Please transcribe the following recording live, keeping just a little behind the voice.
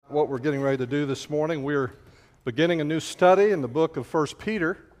What we're getting ready to do this morning, we're beginning a new study in the book of 1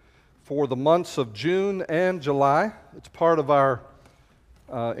 Peter for the months of June and July. It's part of our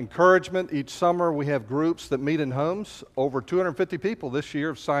encouragement. Each summer we have groups that meet in homes. Over 250 people this year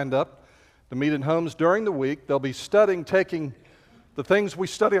have signed up to meet in homes during the week. They'll be studying, taking the things we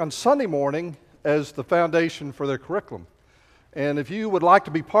study on Sunday morning as the foundation for their curriculum. And if you would like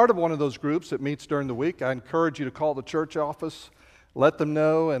to be part of one of those groups that meets during the week, I encourage you to call the church office, let them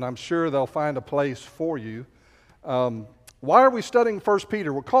know, and I'm sure they'll find a place for you. Why are we studying 1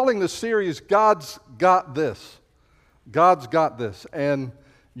 Peter? We're calling this series, God's Got This. God's Got This. And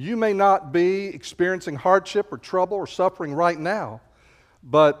you may not be experiencing hardship or trouble or suffering right now,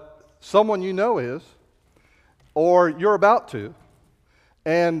 but someone you know is, or you're about to,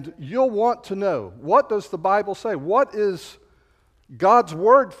 and you'll want to know, what does the Bible say? What is God's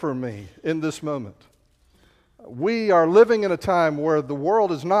word for me in this moment? We are living in a time where the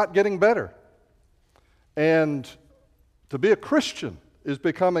world is not getting better. And to be a Christian is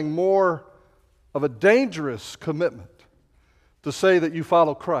becoming more of a dangerous commitment to say that you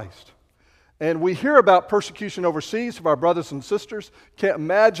follow Christ. And we hear about persecution overseas of our brothers and sisters. Can't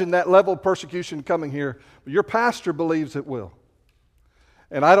imagine that level of persecution coming here, but your pastor believes it will.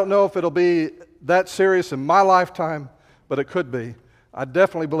 And I don't know if it'll be that serious in my lifetime, but it could be. I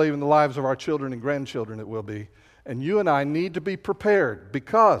definitely believe in the lives of our children and grandchildren it will be. And you and I need to be prepared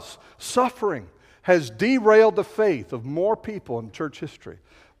because suffering has derailed the faith of more people in church history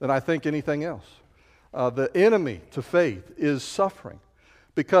than I think anything else. The enemy to faith is suffering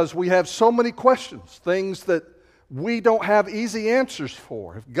because we have so many questions, things that we don't have easy answers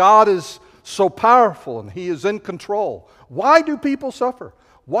for. If God is so powerful and He is in control, why do people suffer?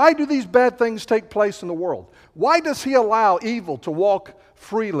 Why do these bad things take place in the world? Why does He allow evil to walk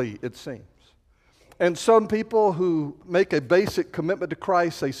freely, it seems? And some people who make a basic commitment to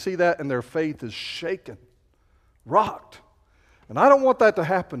Christ, they see that and their faith is shaken, rocked. And I don't want that to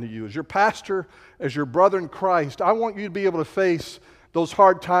happen to you. As your pastor, as your brother in Christ, I want you to be able to face those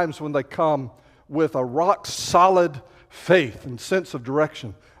hard times when they come with a rock-solid faith and sense of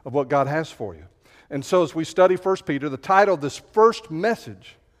direction of what God has for you. And so as we study 1 Peter, the title of this first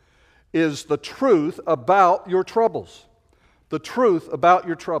message is The Truth About Your Troubles. The Truth About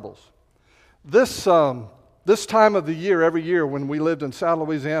Your Troubles. This time of the year, every year when we lived in South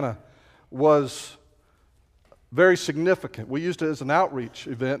Louisiana, was very significant. We used it as an outreach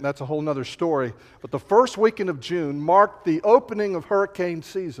event, and that's a whole other story. But the first weekend of June marked the opening of hurricane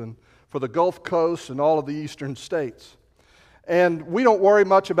season for the Gulf Coast and all of the eastern states. And we don't worry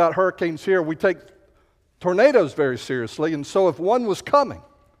much about hurricanes here. We take tornadoes very seriously, and so if one was coming,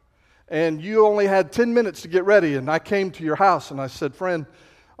 and you only had 10 minutes to get ready, and I came to your house and I said, friend,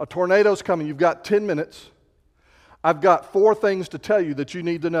 a tornado's coming, you've got 10 minutes. I've got 4 things to tell you that you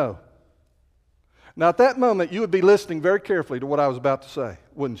need to know. Now at that moment, you would be listening very carefully to what I was about to say,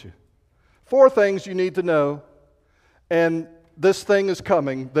 wouldn't you? 4 things you need to know, and this thing is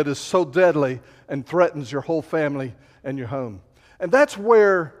coming that is so deadly and threatens your whole family and your home. And that's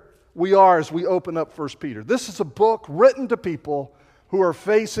where we are as we open up 1 Peter. This is a book written to people who are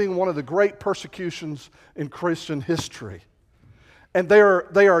facing one of the great persecutions in Christian history. And they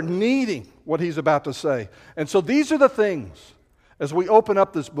are needing what he's about to say. And so these are the things, as we open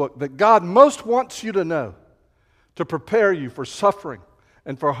up this book, that God most wants you to know to prepare you for suffering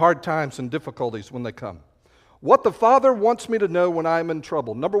and for hard times and difficulties when they come. What the Father wants me to know when I'm in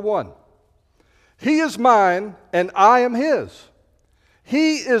trouble. Number 1, He is mine and I am His.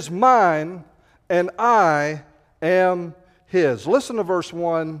 He is mine and I am His. Listen to verse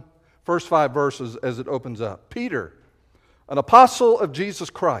 1, first 5 verses as it opens up. Peter, an apostle of Jesus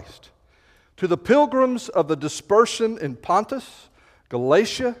Christ, to the pilgrims of the dispersion in Pontus,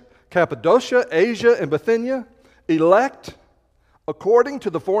 Galatia, Cappadocia, Asia, and Bithynia, elect according to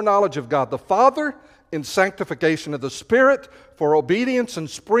the foreknowledge of God the Father in sanctification of the Spirit for obedience and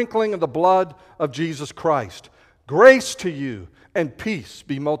sprinkling of the blood of Jesus Christ. Grace to you and peace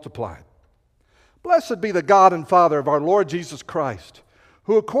be multiplied. Blessed be the God and Father of our Lord Jesus Christ,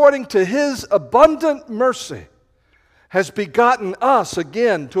 who according to His abundant mercy has begotten us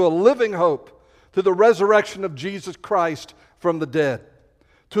again to a living hope through the resurrection of Jesus Christ from the dead,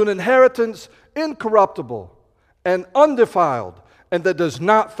 to an inheritance incorruptible and undefiled, and that does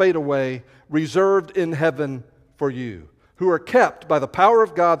not fade away, reserved in heaven for you, who are kept by the power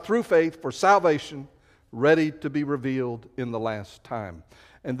of God through faith for salvation, ready to be revealed in the last time.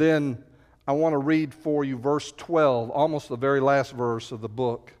 And then I want to read for you verse 12, almost the very last verse of the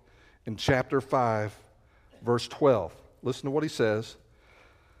book in chapter 5, verse 12. Listen to what he says.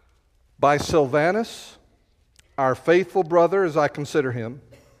 By Silvanus, our faithful brother, as I consider him,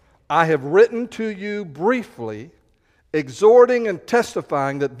 I have written to you briefly, exhorting and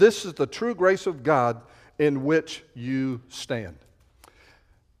testifying that this is the true grace of God in which you stand.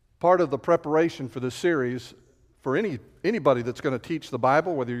 Part of the preparation for this series, for anybody that's going to teach the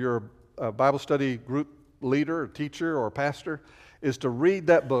Bible, whether you're a Bible study group leader, or teacher, or pastor, is to read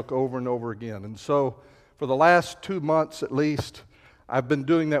that book over and over again. And so for the last 2 months at least, I've been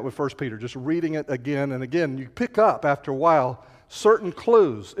doing that with 1 Peter, just reading it again and again. You pick up, after a while, certain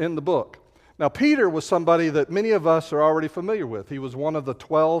clues in the book. Now, Peter was somebody that many of us are already familiar with. He was one of the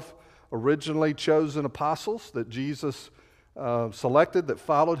 12 originally chosen apostles that Jesus selected that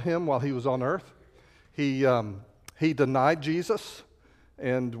followed him while he was on earth. He denied Jesus,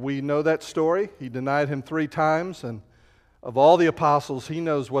 and we know that story. He denied him 3 times, and of all the apostles, he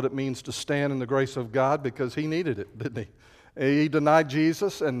knows what it means to stand in the grace of God because he needed it, didn't he? He denied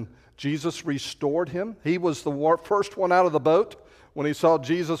Jesus, and Jesus restored him. He was the first one out of the boat when he saw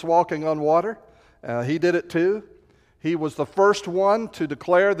Jesus walking on water. He did it too. He was the first one to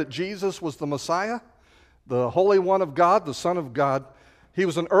declare that Jesus was the Messiah, the Holy One of God, the Son of God. He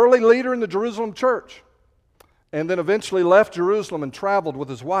was an early leader in the Jerusalem church, and then eventually left Jerusalem and traveled with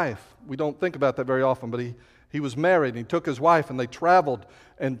his wife. We don't think about that very often, but he was married, and he took his wife, and they traveled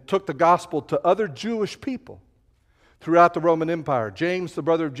and took the gospel to other Jewish people throughout the Roman Empire. James, the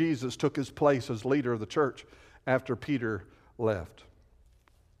brother of Jesus, took his place as leader of the church after Peter left.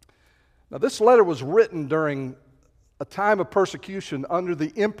 Now, this letter was written during a time of persecution under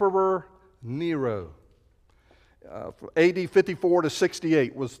the Emperor Nero. AD 54 to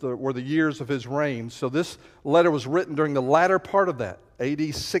 68 were the years of his reign. So this letter was written during the latter part of that,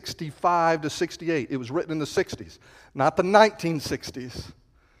 AD 65 to 68. It was written in the 60s, not the 1960s,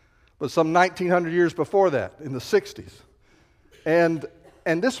 but some 1900 years before that, in the 60s. And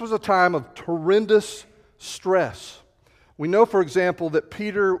this was a time of horrendous stress. We know, for example, that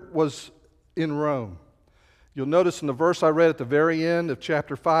Peter was in Rome. You'll notice in the verse I read at the very end of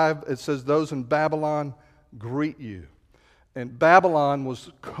chapter 5, it says, "Those in Babylon greet you." And Babylon was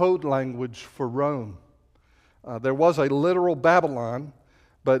code language for Rome. There was a literal Babylon,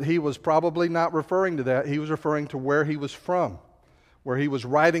 but he was probably not referring to that. He was referring to where he was from, where he was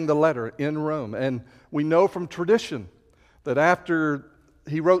writing the letter in Rome. And we know from tradition that after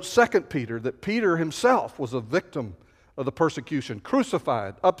he wrote 2 Peter, that Peter himself was a victim of the persecution,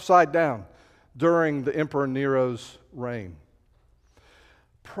 crucified upside down during the Emperor Nero's reign.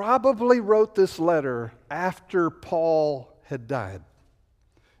 Probably wrote this letter after Paul had died.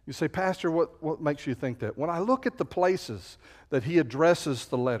 You say, "Pastor, what makes you think that?" When I look at the places that he addresses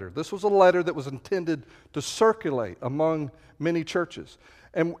the letter, this was a letter that was intended to circulate among many churches.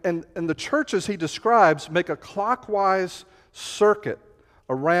 And the churches he describes make a clockwise circuit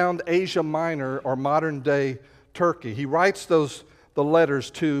around Asia Minor or modern-day Turkey. He writes the letters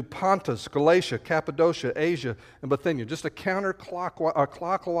to Pontus, Galatia, Cappadocia, Asia, and Bithynia, just a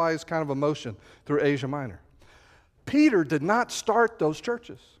clockwise kind of a motion through Asia Minor. Peter did not start those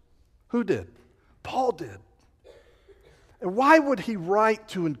churches. Who did? Paul did. And why would he write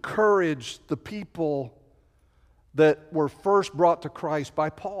to encourage the people that were first brought to Christ by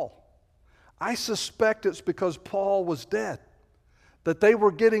Paul? I suspect it's because Paul was dead, that they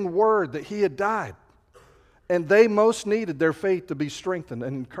were getting word that he had died, and they most needed their faith to be strengthened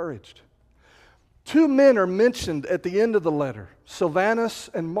and encouraged. 2 men are mentioned at the end of the letter, Silvanus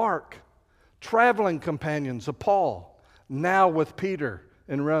and Mark, traveling companions of Paul, now with Peter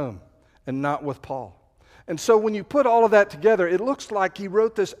in Rome and not with Paul. And so when you put all of that together, it looks like he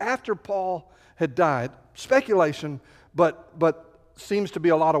wrote this after Paul had died. Speculation, but seems to be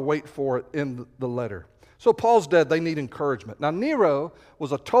a lot of weight for it in the letter. So Paul's dead, they need encouragement. Now Nero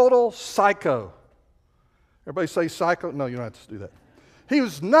was a total psycho. Everybody say psycho? No, you don't have to do that. He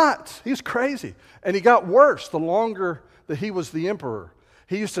was nuts. He was crazy. And he got worse the longer that he was the emperor.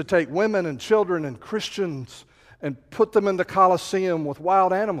 He used to take women and children and Christians and put them in the Colosseum with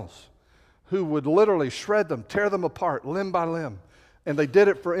wild animals who would literally shred them, tear them apart limb by limb. And they did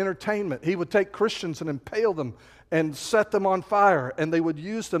it for entertainment. He would take Christians and impale them and set them on fire, and they would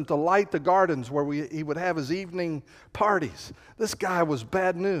use them to light the gardens where he would have his evening parties. This guy was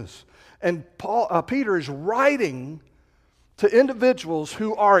bad news. And Peter is writing to individuals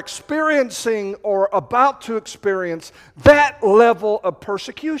who are experiencing or about to experience that level of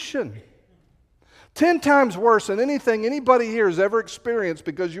persecution. 10 times worse than anything anybody here has ever experienced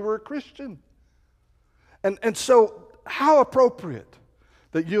because you were a Christian. And so how appropriate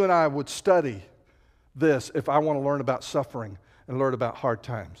that you and I would study this if I want to learn about suffering and learn about hard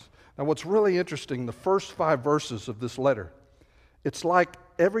times. Now what's really interesting, the first 5 verses of this letter, it's like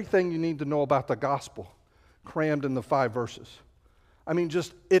everything you need to know about the gospel crammed in the 5 verses. I mean,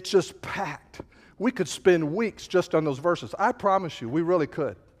 it's just packed. We could spend weeks just on those verses. I promise you, we really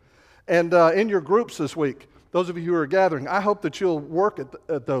could. And in your groups this week, those of you who are gathering, I hope that you'll work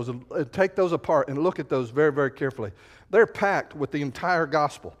at those and take those apart and look at those very, very carefully. They're packed with the entire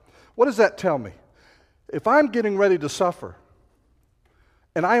gospel. What does that tell me? If I'm getting ready to suffer,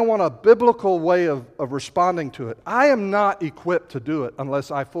 and I want a biblical way of responding to it, I am not equipped to do it unless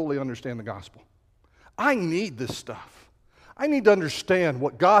I fully understand the gospel. I need this stuff. I need to understand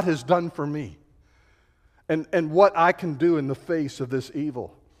what God has done for me and what I can do in the face of this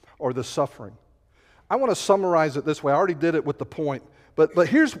evil or this suffering. I want to summarize it this way. I already did it with the point, but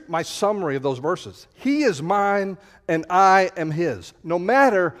here's my summary of those verses. He is mine and I am His. No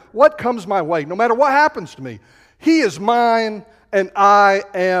matter what comes my way, no matter what happens to me, He is mine and I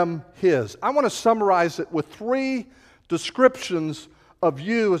am His. I want to summarize it with 3 descriptions of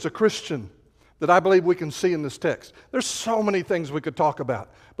you as a Christian that I believe we can see in this text. There's so many things we could talk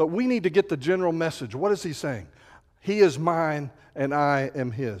about, but we need to get the general message. What is he saying? He is mine and I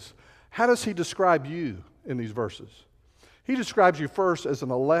am His. How does he describe you in these verses? He describes you first as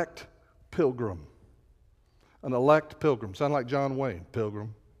an elect pilgrim. An elect pilgrim. Sound like John Wayne,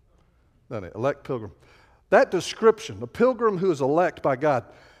 pilgrim. Doesn't it? Elect pilgrim. That description, a pilgrim who is elect by God,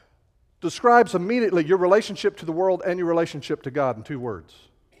 describes immediately your relationship to the world and your relationship to God in 2 words.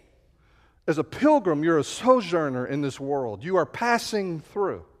 As a pilgrim, you're a sojourner in this world. You are passing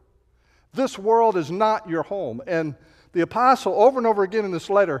through. This world is not your home. And the apostle, over and over again in this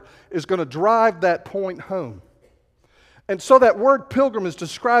letter, is going to drive that point home. And so that word pilgrim is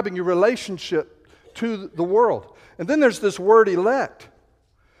describing your relationship to the world. And then there's this word elect.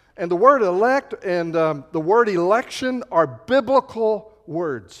 And the word elect and the word election are biblical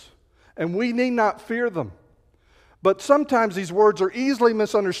words. And we need not fear them. But sometimes these words are easily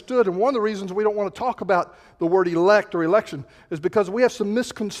misunderstood. And one of the reasons we don't want to talk about the word elect or election is because we have some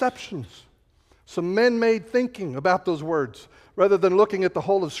misconceptions. Some man-made thinking about those words rather than looking at the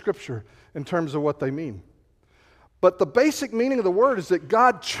whole of Scripture in terms of what they mean. But the basic meaning of the word is that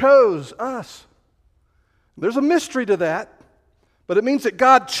God chose us. There's a mystery to that, but it means that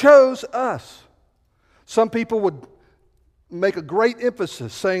God chose us. Some people would make a great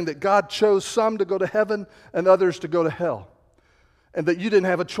emphasis saying that God chose some to go to heaven and others to go to hell, and that you didn't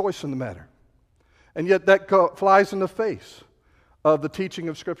have a choice in the matter. And yet that flies in the face of the teaching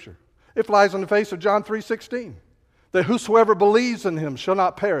of Scripture. It flies in the face of John 3:16, that whosoever believes in Him shall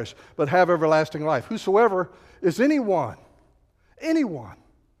not perish, but have everlasting life. Whosoever is anyone. Anyone.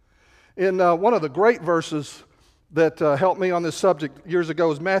 In one of the great verses that helped me on this subject years ago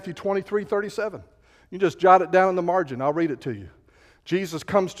is Matthew 23:37. You just jot it down in the margin. I'll read it to you. Jesus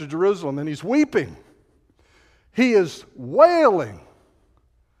comes to Jerusalem and He's weeping. He is wailing.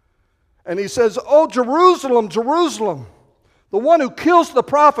 And He says, "Oh, Jerusalem, Jerusalem, the one who kills the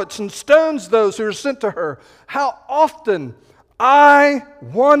prophets and stones those who are sent to her. How often I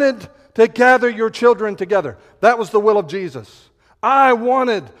wanted to gather your children together." That was the will of Jesus. I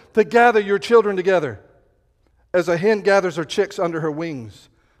wanted to gather your children together as a hen gathers her chicks under her wings.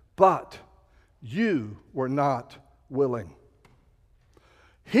 But you were not willing.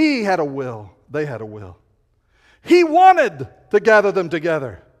 He had a will. They had a will. He wanted to gather them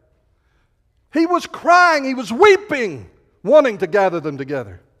together. He was crying. He was weeping, wanting to gather them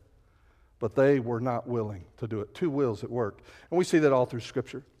together. But they were not willing to do it. 2 wills at work. And we see that all through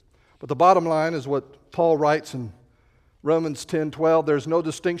Scripture. But the bottom line is what Paul writes in Romans 10:12. There's no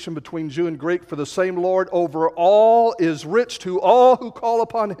distinction between Jew and Greek, for the same Lord over all is rich to all who call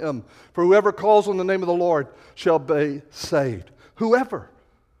upon Him. For whoever calls on the name of the Lord shall be saved. Whoever.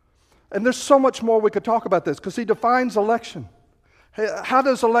 And there's so much more we could talk about this because he defines election. How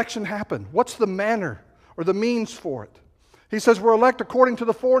does election happen? What's the manner or the means for it? He says we're elect according to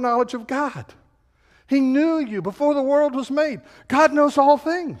the foreknowledge of God. He knew you before the world was made. God knows all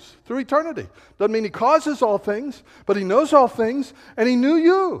things through eternity. Doesn't mean He causes all things, but He knows all things, and He knew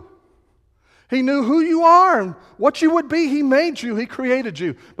you. He knew who you are and what you would be. He made you. He created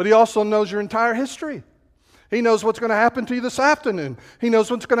you. But He also knows your entire history. He knows what's going to happen to you this afternoon. He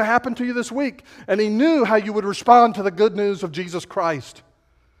knows what's going to happen to you this week. And He knew how you would respond to the good news of Jesus Christ.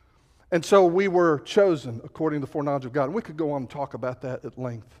 And so we were chosen according to the foreknowledge of God. And we could go on and talk about that at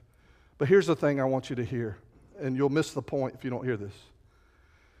length. But here's the thing I want you to hear, and you'll miss the point if you don't hear this.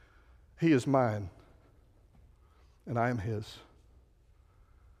 He is mine, and I am His.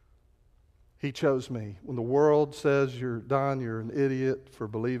 He chose me. When the world says you're done, you're an idiot for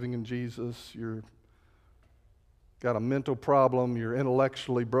believing in Jesus, you're got a mental problem, you're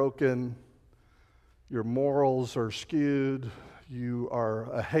intellectually broken, your morals are skewed, you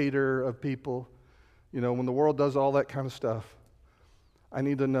are a hater of people. You know, when the world does all that kind of stuff, I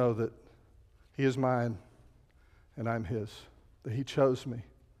need to know that He is mine and I'm His, that He chose me,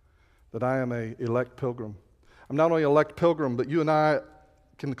 that I am an elect pilgrim. I'm not only an elect pilgrim, but you and I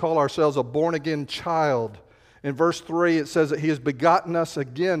can call ourselves a born-again child. In verse 3, it says that He has begotten us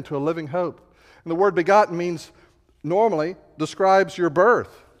again to a living hope. And the word begotten means, normally, describes your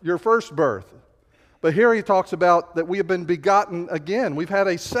birth, your first birth. But here he talks about that we have been begotten again. We've had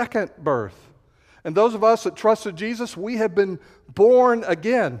a second birth. And those of us that trusted Jesus, we have been born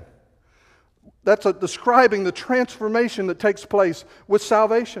again. That's describing the transformation that takes place with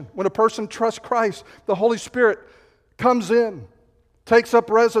salvation. When a person trusts Christ, the Holy Spirit comes in, takes up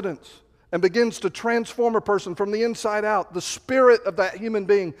residence, and begins to transform a person from the inside out. The spirit of that human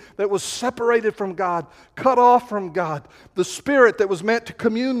being that was separated from God, cut off from God, the spirit that was meant to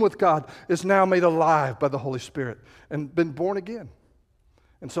commune with God is now made alive by the Holy Spirit and been born again.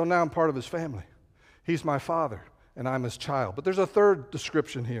 And so now I'm part of His family. He's my Father, and I'm His child. But there's a third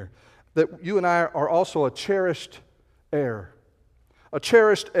description here, that you and I are also a cherished heir. A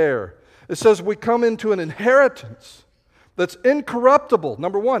cherished heir. It says we come into an inheritance that's incorruptible,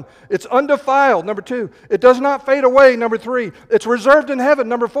 number one. It's undefiled, number two. It does not fade away, number three. It's reserved in heaven,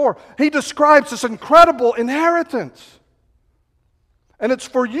 number four. He describes this incredible inheritance. And it's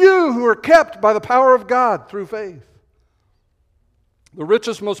for you who are kept by the power of God through faith. The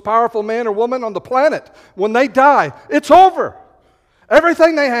richest, most powerful man or woman on the planet, when they die, it's over.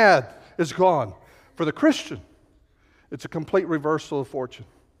 Everything they had is gone. For the Christian, it's a complete reversal of fortune.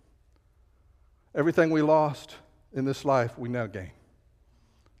 Everything we lost in this life, we now gain.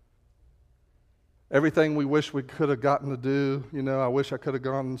 Everything we wish we could have gotten to do, I wish I could have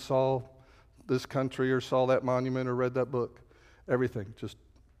gone and saw this country or saw that monument or read that book. Everything just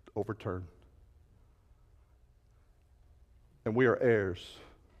overturned. And we are heirs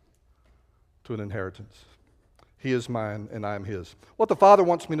to an inheritance. He is mine and I am His. What the Father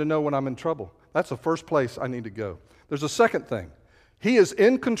wants me to know when I'm in trouble, that's the first place I need to go. There's a second thing. He is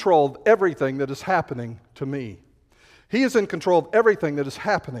in control of everything that is happening to me. He is in control of everything that is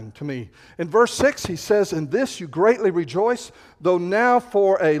happening to me. In verse 6, he says, "In this you greatly rejoice, though now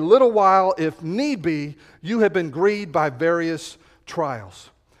for a little while, if need be, you have been grieved by various trials."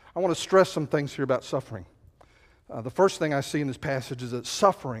 I want to stress some things here about suffering. The first thing I see in this passage is that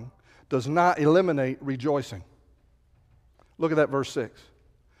suffering does not eliminate rejoicing. Look at that verse 6.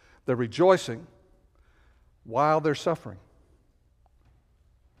 They're rejoicing while they're suffering.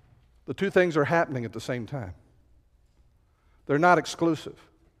 The two things are happening at the same time. They're not exclusive.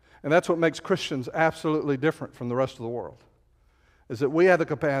 And that's what makes Christians absolutely different from the rest of the world, is that we have the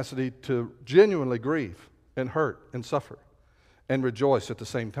capacity to genuinely grieve and hurt and suffer and rejoice at the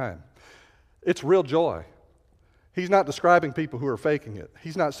same time. It's real joy. He's not describing people who are faking it.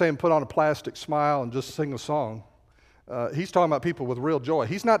 He's not saying put on a plastic smile and just sing a song. He's talking about people with real joy.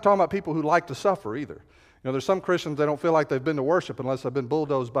 He's not talking about people who like to suffer either. There's some Christians, they don't feel like they've been to worship unless they've been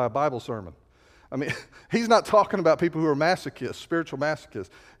bulldozed by a Bible sermon. He's not talking about people who are masochists, spiritual masochists.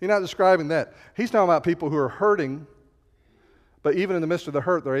 He's not describing that. He's talking about people who are hurting, but even in the midst of the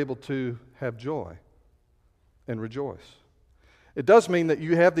hurt, they're able to have joy and rejoice. It does mean that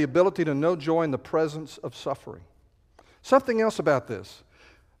you have the ability to know joy in the presence of suffering. Something else about this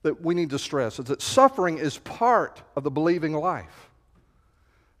that we need to stress is that suffering is part of the believing life.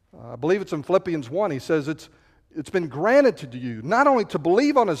 I believe it's in Philippians 1. He says it's been granted to you not only to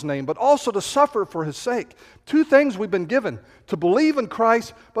believe on His name, but also to suffer for His sake. Two things we've been given, to believe in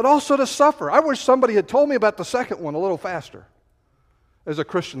Christ, but also to suffer. I wish somebody had told me about the second one a little faster as a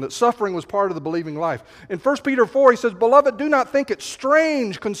Christian, that suffering was part of the believing life. In 1 Peter 4, he says, "Beloved, do not think it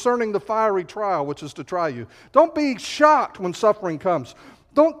strange concerning the fiery trial which is to try you." Don't be shocked when suffering comes.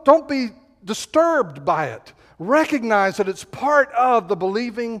 Don't be disturbed by it. Recognize that it's part of the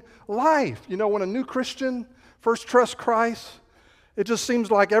believing life. When a new Christian first trusts Christ, it just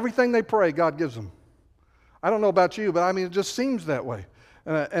seems like everything they pray, God gives them. I don't know about you, but it just seems that way.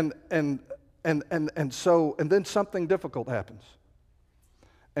 And then something difficult happens.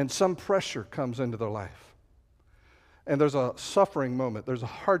 And some pressure comes into their life. And there's a suffering moment, there's a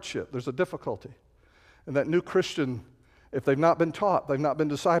hardship, there's a difficulty. And that new Christian, if they've not been taught, they've not been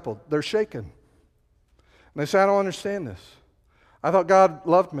discipled, they're shaken. And they say, I don't understand this. I thought God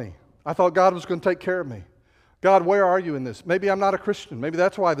loved me. I thought God was going to take care of me. God, where are you in this? Maybe I'm not a Christian. Maybe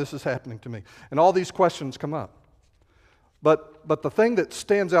that's why this is happening to me. And all these questions come up. But the thing that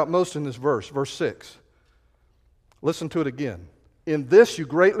stands out most in this verse, verse 6, listen to it again. In this you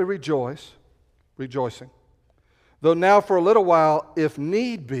greatly rejoice, rejoicing. Though now for a little while, if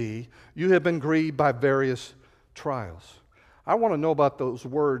need be, you have been grieved by various trials. I want to know about those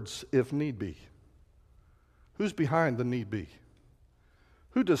words, if need be. Who's behind the need be?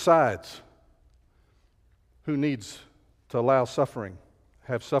 Who decides who needs to allow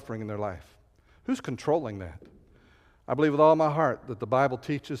have suffering in their life? Who's controlling that? I believe with all my heart that the Bible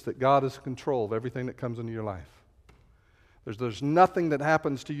teaches that God is in control of everything that comes into your life. There's nothing that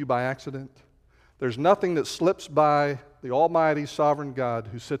happens to you by accident. There's nothing that slips by the almighty sovereign God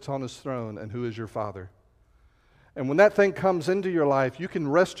who sits on his throne and who is your Father. And when that thing comes into your life, you can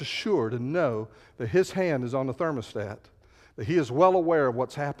rest assured and know that his hand is on the thermostat, that he is well aware of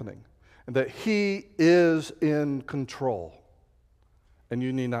what's happening, and that he is in control. And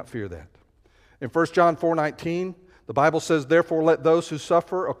you need not fear that. In 1 John 4:19, the Bible says, "Therefore let those who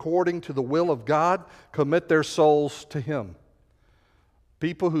suffer according to the will of God commit their souls to him."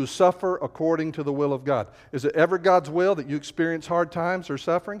 People who suffer according to the will of God. Is it ever God's will that you experience hard times or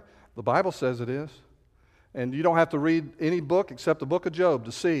suffering? The Bible says it is. And you don't have to read any book except the book of Job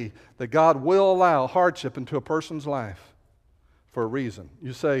to see that God will allow hardship into a person's life for a reason.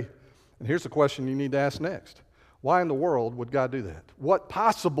 You say, and here's the question you need to ask next. Why in the world would God do that? What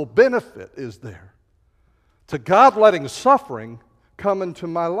possible benefit is there to God letting suffering come into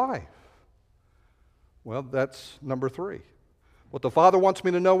my life? Well, that's number 3. What the Father wants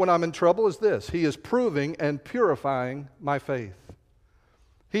me to know when I'm in trouble is this: He is proving and purifying my faith.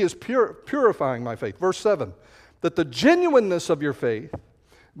 He is purifying my faith. Verse 7, that the genuineness of your faith,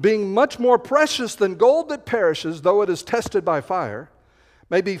 being much more precious than gold that perishes, though it is tested by fire,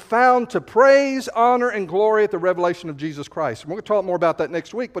 may be found to praise, honor, and glory at the revelation of Jesus Christ. And we're going to talk more about that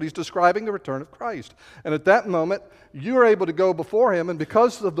next week, but he's describing the return of Christ. And at that moment, you're able to go before him, and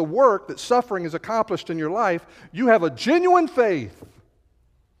because of the work that suffering has accomplished in your life, you have a genuine faith.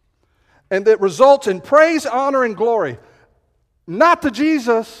 And that results in praise, honor, and glory. Not to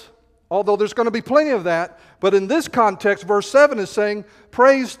Jesus, although there's going to be plenty of that, but in this context, verse 7 is saying,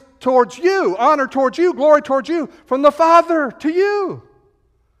 praise towards you, honor towards you, glory towards you, from the Father to you,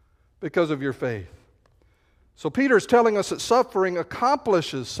 because of your faith. So Peter's telling us that suffering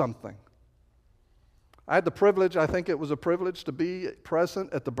accomplishes something. I had the privilege, I think it was a privilege, to be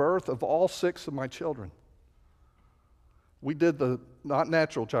present at the birth of all 6 of my children. We did not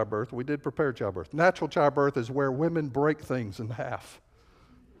natural childbirth, we did prepared childbirth. Natural childbirth is where women break things in half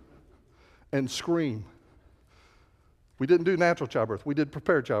and scream. We didn't do natural childbirth, we did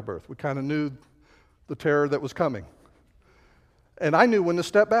prepared childbirth. We kind of knew the terror that was coming. And I knew when to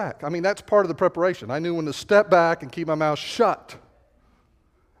step back. I mean, that's part of the preparation. I knew when to step back and keep my mouth shut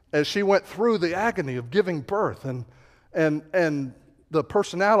as she went through the agony of giving birth and the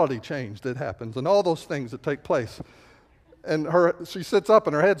personality change that happens and all those things that take place. And she sits up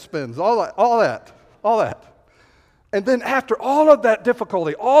and her head spins, all that. And then after all of that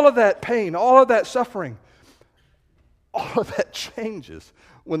difficulty, all of that pain, all of that suffering, all of that changes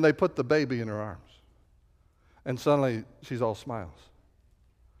when they put the baby in her arms. And suddenly she's all smiles.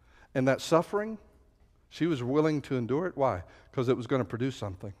 And that suffering, she was willing to endure it. Why? Because it was going to produce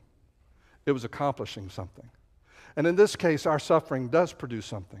something. It was accomplishing something. And in this case, our suffering does produce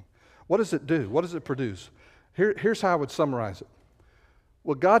something. What does it do? What does it produce? Here's how I would summarize it.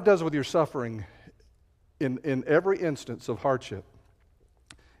 What God does with your suffering in every instance of hardship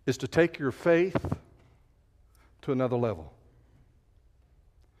is to take your faith to another level.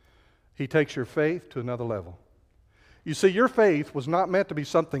 He takes your faith to another level. You see, your faith was not meant to be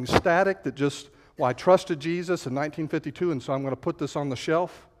something static that just, well, I trusted Jesus in 1952, and so I'm going to put this on the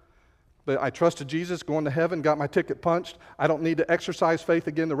shelf. But I trusted Jesus, going to heaven, got my ticket punched. I don't need to exercise faith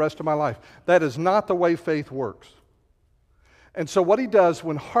again the rest of my life. That is not the way faith works. And so what he does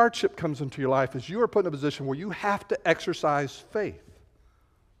when hardship comes into your life is you are put in a position where you have to exercise faith.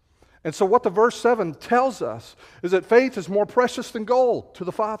 And so what the verse 7 tells us is that faith is more precious than gold to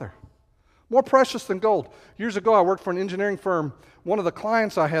the Father. More precious than gold. Years ago, I worked for an engineering firm. One of the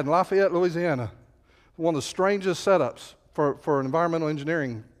clients I had in Lafayette, Louisiana, one of the strangest setups for an environmental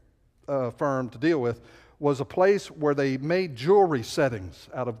engineering firm to deal with, was a place where they made jewelry settings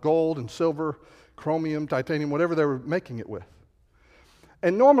out of gold and silver, chromium, titanium, whatever they were making it with.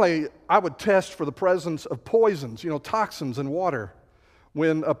 And normally, I would test for the presence of poisons, toxins in water,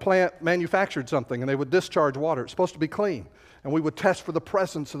 when a plant manufactured something and they would discharge water. It's supposed to be clean. And we would test for the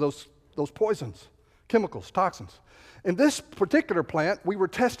presence of those poisons, chemicals, toxins. In this particular plant, we were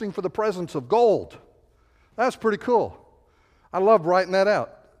testing for the presence of gold. That's pretty cool. I love writing that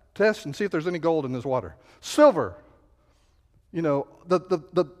out. Test and see if there's any gold in this water. Silver.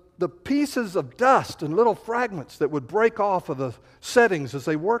 The pieces of dust and little fragments that would break off of the settings as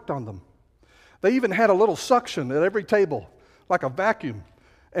they worked on them. They even had a little suction at every table, like a vacuum,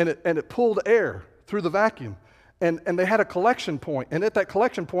 and it pulled air through the vacuum. And they had a collection point, and at that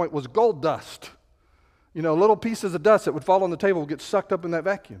collection point was gold dust. Little pieces of dust that would fall on the table would get sucked up in that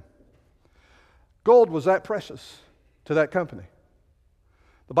vacuum. Gold was that precious to that company.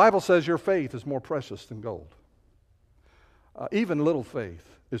 The Bible says your faith is more precious than gold. Even little faith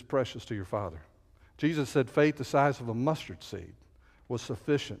is precious to your Father. Jesus said faith the size of a mustard seed was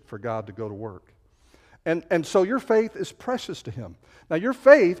sufficient for God to go to work. And so your faith is precious to Him. Now your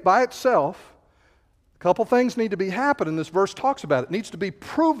faith by itself, a couple things need to be happening. This verse talks about it. It needs to be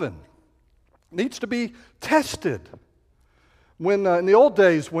proven. It needs to be tested. When in the old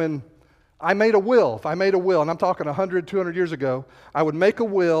days when I made a will, if I made a will, and I'm talking 100, 200 years ago, I would make a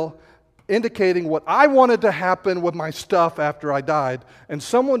will indicating what I wanted to happen with my stuff after I died, and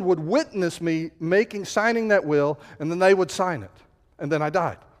someone would witness me signing that will, and then they would sign it, and then I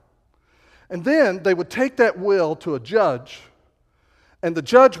died. And then they would take that will to a judge, and the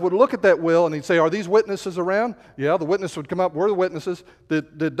judge would look at that will, and he'd say, are these witnesses around? Yeah, the witness would come up, we're the witnesses.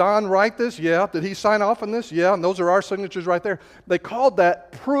 Did Don write this? Yeah. Did he sign off on this? Yeah, and those are our signatures right there. They called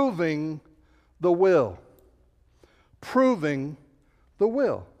that proving the will. Proving the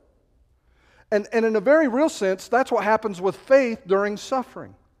will. And in a very real sense, that's what happens with faith during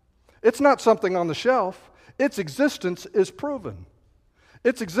suffering. It's not something on the shelf. Its existence is proven.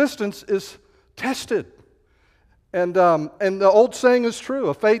 Its existence is tested. And the old saying is true,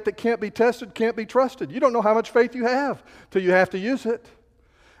 a faith that can't be tested can't be trusted. You don't know how much faith you have till you have to use it.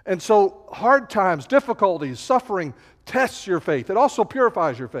 And so hard times, difficulties, suffering tests your faith. It also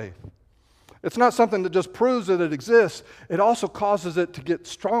purifies your faith. It's not something that just proves that it exists. It also causes it to get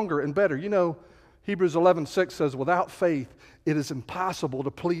stronger and better. Hebrews 11:6 says, without faith, it is impossible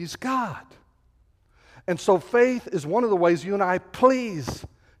to please God. And so faith is one of the ways you and I please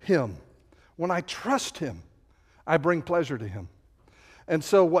Him. When I trust Him, I bring pleasure to Him. And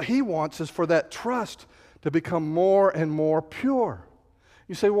so what He wants is for that trust to become more and more pure.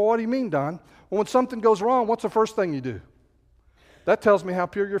 You say, well, what do you mean, Don? Well, when something goes wrong, what's the first thing you do? That tells me how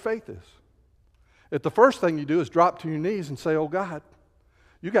pure your faith is. If the first thing you do is drop to your knees and say, oh God,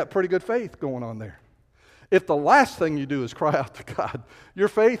 you got pretty good faith going on there. If the last thing you do is cry out to God, your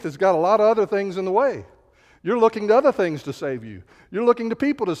faith has got a lot of other things in the way. You're looking to other things to save you. You're looking to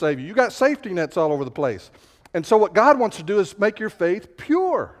people to save you. You got safety nets all over the place. And so what God wants to do is make your faith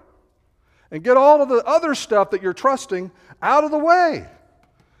pure and get all of the other stuff that you're trusting out of the way.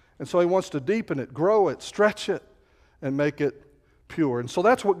 And so He wants to deepen it, grow it, stretch it, and make it pure. And so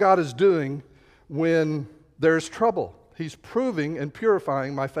that's what God is doing when there's trouble. He's proving and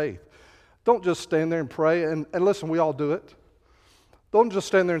purifying my faith. Don't just stand there and pray. And listen, we all do it. Don't just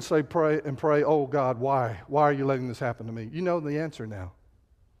stand there and pray, oh God, why? Why are you letting this happen to me? You know the answer now.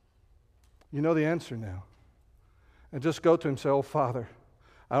 You know the answer now. And just go to Him and say, oh Father,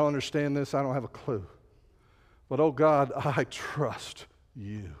 I don't understand this. I don't have a clue. But oh God, I trust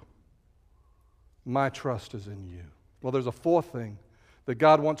You. My trust is in You. Well, there's a fourth thing that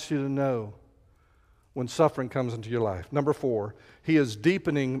God wants you to know when suffering comes into your life. Number 4, He is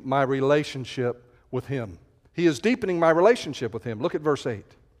deepening my relationship with Him. He is deepening my relationship with Him. Look at verse 8.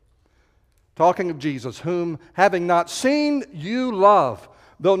 Talking of Jesus, whom having not seen you love,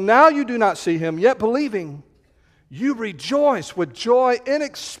 though now you do not see Him, yet believing, you rejoice with joy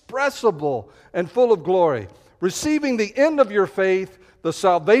inexpressible and full of glory, receiving the end of your faith, the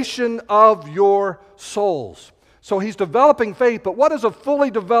salvation of your souls. So He's developing faith, but what does a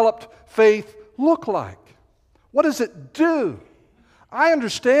fully developed faith look like? What does it do? I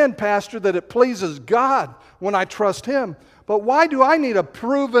understand, Pastor, that it pleases God when I trust Him, but why do I need a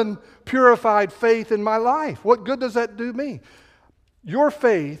proven, purified faith in my life? What good does that do me? Your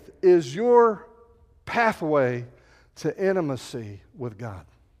faith is your pathway to intimacy with God.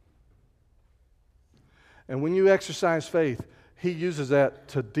 And when you exercise faith, He uses that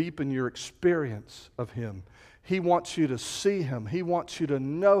to deepen your experience of Him. He wants you to see Him. He wants you to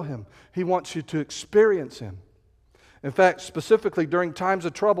know Him. He wants you to experience Him. In fact, specifically during times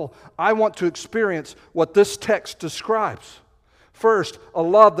of trouble, I want to experience what this text describes. First, a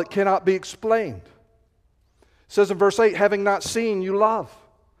love that cannot be explained. It says in verse 8, having not seen, you love.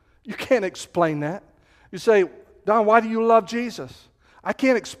 You can't explain that. You say, Don, why do you love Jesus? I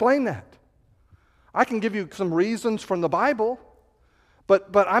can't explain that. I can give you some reasons from the Bible,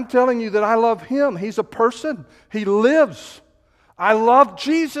 but I'm telling you that I love Him. He's a person. He lives. I love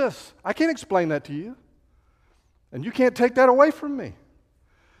Jesus. I can't explain that to you. And you can't take that away from me.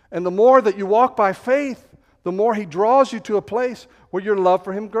 And the more that you walk by faith, the more He draws you to a place where your love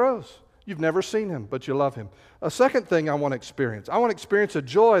for Him grows. You've never seen Him, but you love Him. A second thing I want to experience a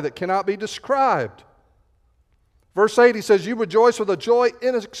joy that cannot be described. Verse 8, he says, you rejoice with a joy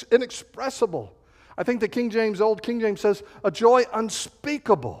inexpressible. I think the Old King James says, a joy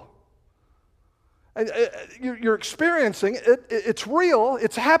unspeakable. And you're experiencing it. It's real.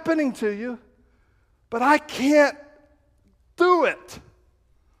 It's happening to you. But I can't do it.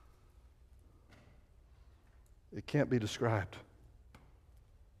 It can't be described.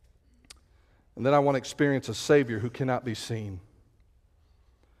 And then I want to experience a Savior who cannot be seen.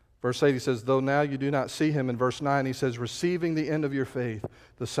 Verse 8, he says, though now you do not see him. In verse 9, he says, receiving the end of your faith,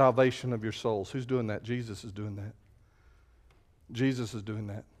 the salvation of your souls. Who's doing that? Jesus is doing that. Jesus is doing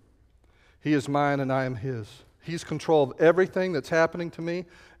that. He is mine and I am his. He's control of everything that's happening to me.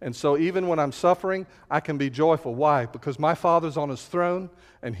 And so even when I'm suffering, I can be joyful. Why? Because my Father's on his throne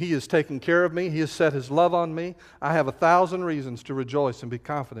and he is taking care of me. He has set his love on me. I have 1,000 reasons to rejoice and be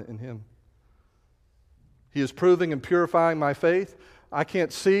confident in him. He is proving and purifying my faith. I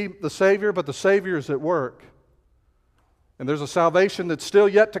can't see the Savior, but the Savior is at work. And there's a salvation that's still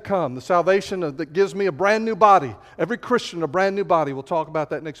yet to come. The salvation that gives me a brand new body. Every Christian, a brand new body. We'll talk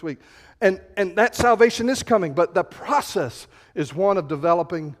about that next week. And that salvation is coming, but the process is one of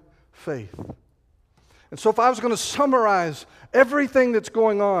developing faith. And so if I was going to summarize everything that's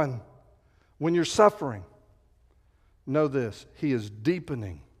going on when you're suffering, know this: he is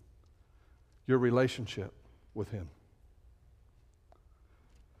deepening your relationship with him.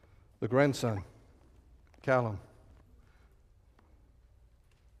 The grandson, Callum,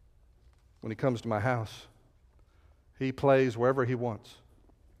 when he comes to my house, he plays wherever he wants.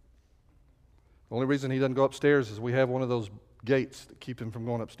 The only reason he doesn't go upstairs is we have one of those gates that keep him from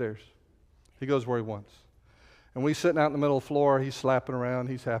going upstairs. He goes where he wants. And we sitting out in the middle of the floor, he's slapping around,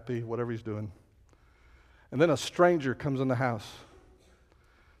 he's happy, whatever he's doing. And then a stranger comes in the house.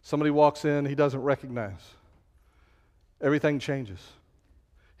 Somebody walks in he doesn't recognize. Everything changes.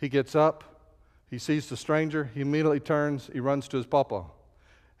 He gets up, he sees the stranger, he immediately turns, he runs to his papa.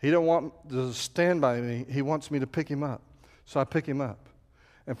 He don't want to stand by me, he wants me to pick him up. So I pick him up.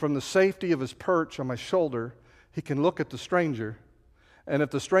 And from the safety of his perch on my shoulder, he can look at the stranger. And if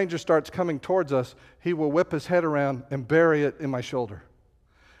the stranger starts coming towards us, he will whip his head around and bury it in my shoulder.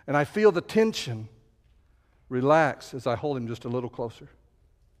 And I feel the tension relax as I hold him just a little closer.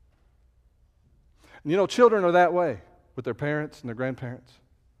 And you know, children are that way with their parents and their grandparents.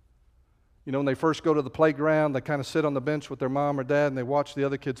 You know, when they first go to the playground, they kind of sit on the bench with their mom or dad and they watch the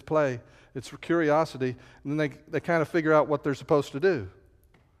other kids play. It's for curiosity. And then they kind of figure out what they're supposed to do.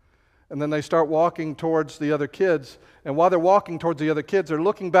 And then they start walking towards the other kids. And while they're walking towards the other kids, they're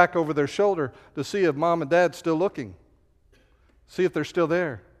looking back over their shoulder to see if mom and dad's still looking. See if they're still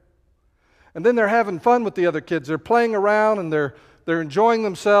there. And then they're having fun with the other kids. They're playing around and they're enjoying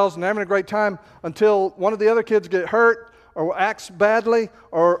themselves and having a great time until one of the other kids get hurt or acts badly,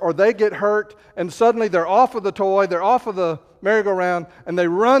 or they get hurt, and suddenly they're off of the toy, they're off of the merry-go-round, and they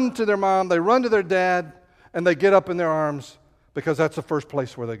run to their mom, they run to their dad, and they get up in their arms because that's the first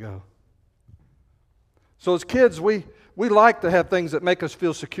place where they go. So as kids, we like to have things that make us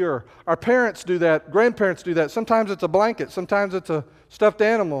feel secure. Our parents do that, grandparents do that. Sometimes it's a blanket, sometimes it's a stuffed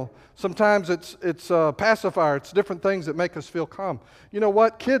animal, sometimes it's a pacifier, it's different things that make us feel calm. You know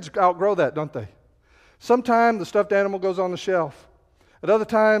what? Kids outgrow that, don't they? Sometimes the stuffed animal goes on the shelf. At other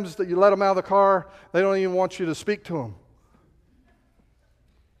times that you let them out of the car, they don't even want you to speak to them.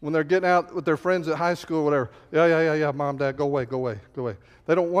 When they're getting out with their friends at high school or whatever, yeah, mom, dad, go away.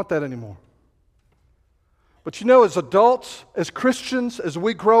 They don't want that anymore. But you know, as adults, as Christians, as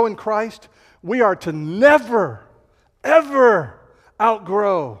we grow in Christ, we are to never, ever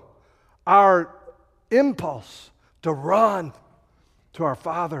outgrow our impulse to run to our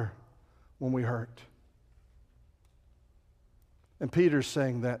Father when we hurt. And Peter's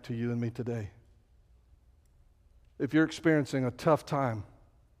saying that to you and me today. If you're experiencing a tough time,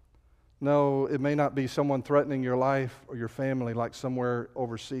 no, it may not be someone threatening your life or your family like somewhere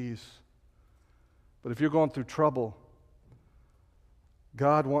overseas. But if you're going through trouble,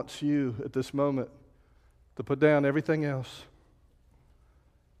 God wants you at this moment to put down everything else.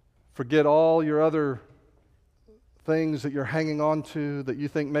 Forget all your other things that you're hanging on to that you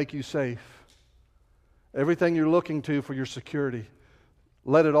think make you safe. Everything you're looking to for your security.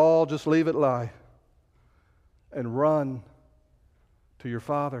 Let it all, just leave it lie. And run to your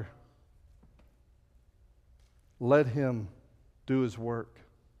Father. Let Him do His work.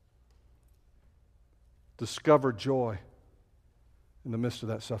 Discover joy in the midst of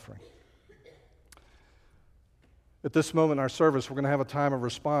that suffering. At this moment in our service, we're going to have a time of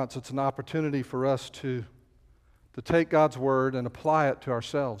response. It's an opportunity for us to take God's Word and apply it to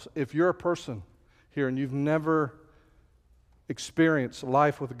ourselves. If you're a person here and you've never experienced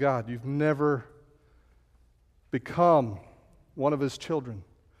life with God, you've never become one of His children,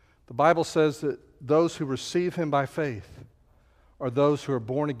 the Bible says that those who receive Him by faith are those who are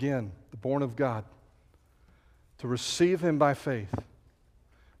born again, born of God. To receive Him by faith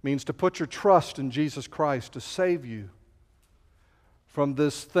means to put your trust in Jesus Christ to save you from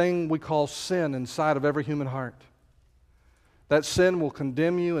this thing we call sin inside of every human heart. That sin will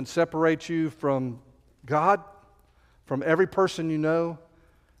condemn you and separate you from God, from every person you know,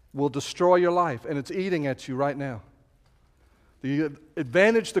 will destroy your life, and it's eating at you right now. The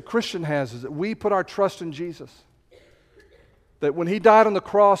advantage the Christian has is that we put our trust in Jesus. That when He died on the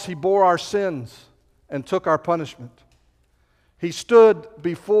cross, He bore our sins and took our punishment. He stood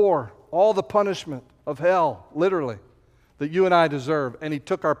before all the punishment of hell, literally, that you and I deserve, and He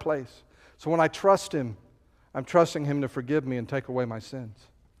took our place. So when I trust Him, I'm trusting Him to forgive me and take away my sins.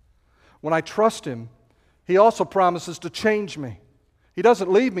 When I trust Him, He also promises to change me. He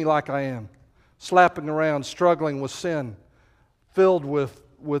doesn't leave me like I am, slapping around, struggling with sin, filled with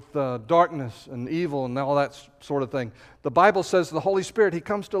darkness and evil and all that sort of thing. The Bible says the Holy Spirit, He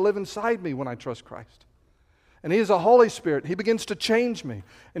comes to live inside me when I trust Christ. And He is a Holy Spirit. He begins to change me,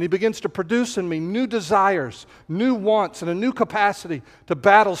 and He begins to produce in me new desires, new wants, and a new capacity to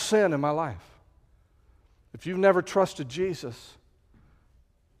battle sin in my life. If you've never trusted Jesus,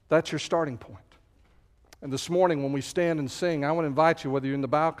 that's your starting point. And this morning when we stand and sing, I want to invite you, whether you're in the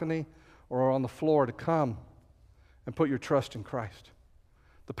balcony or on the floor, to come and put your trust in Christ.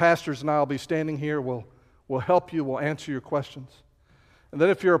 The pastors and I will be standing here. We'll help you. We'll answer your questions. And then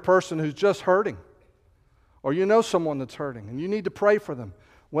if you're a person who's just hurting, or you know someone that's hurting and you need to pray for them,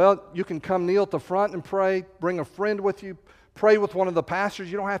 well, you can come kneel at the front and pray. Bring a friend with you. Pray with one of the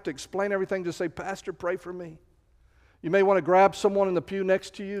pastors. You don't have to explain everything. Just say, Pastor, pray for me. You may want to grab someone in the pew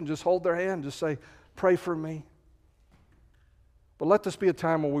next to you and just hold their hand and just say, pray for me. But let this be a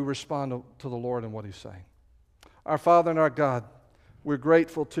time where we respond to the Lord and what He's saying. Our Father and our God, we're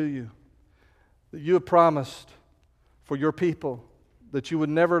grateful to You that You have promised for Your people that You would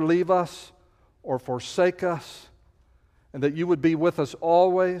never leave us or forsake us, and that You would be with us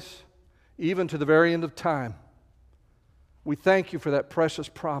always, even to the very end of time. We thank You for that precious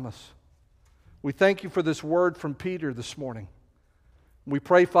promise. We thank You for this word from Peter this morning. We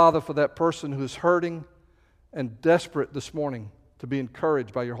pray, Father, for that person who is hurting and desperate this morning to be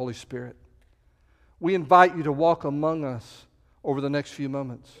encouraged by Your Holy Spirit. We invite You to walk among us over the next few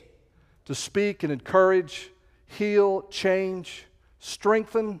moments, to speak and encourage, heal, change,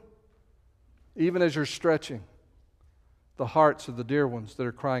 strengthen, even as You're stretching the hearts of the dear ones that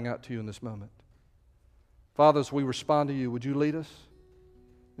are crying out to You in this moment. Father, as we respond to You, would You lead us?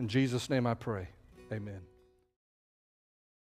 In Jesus' name I pray. Amen.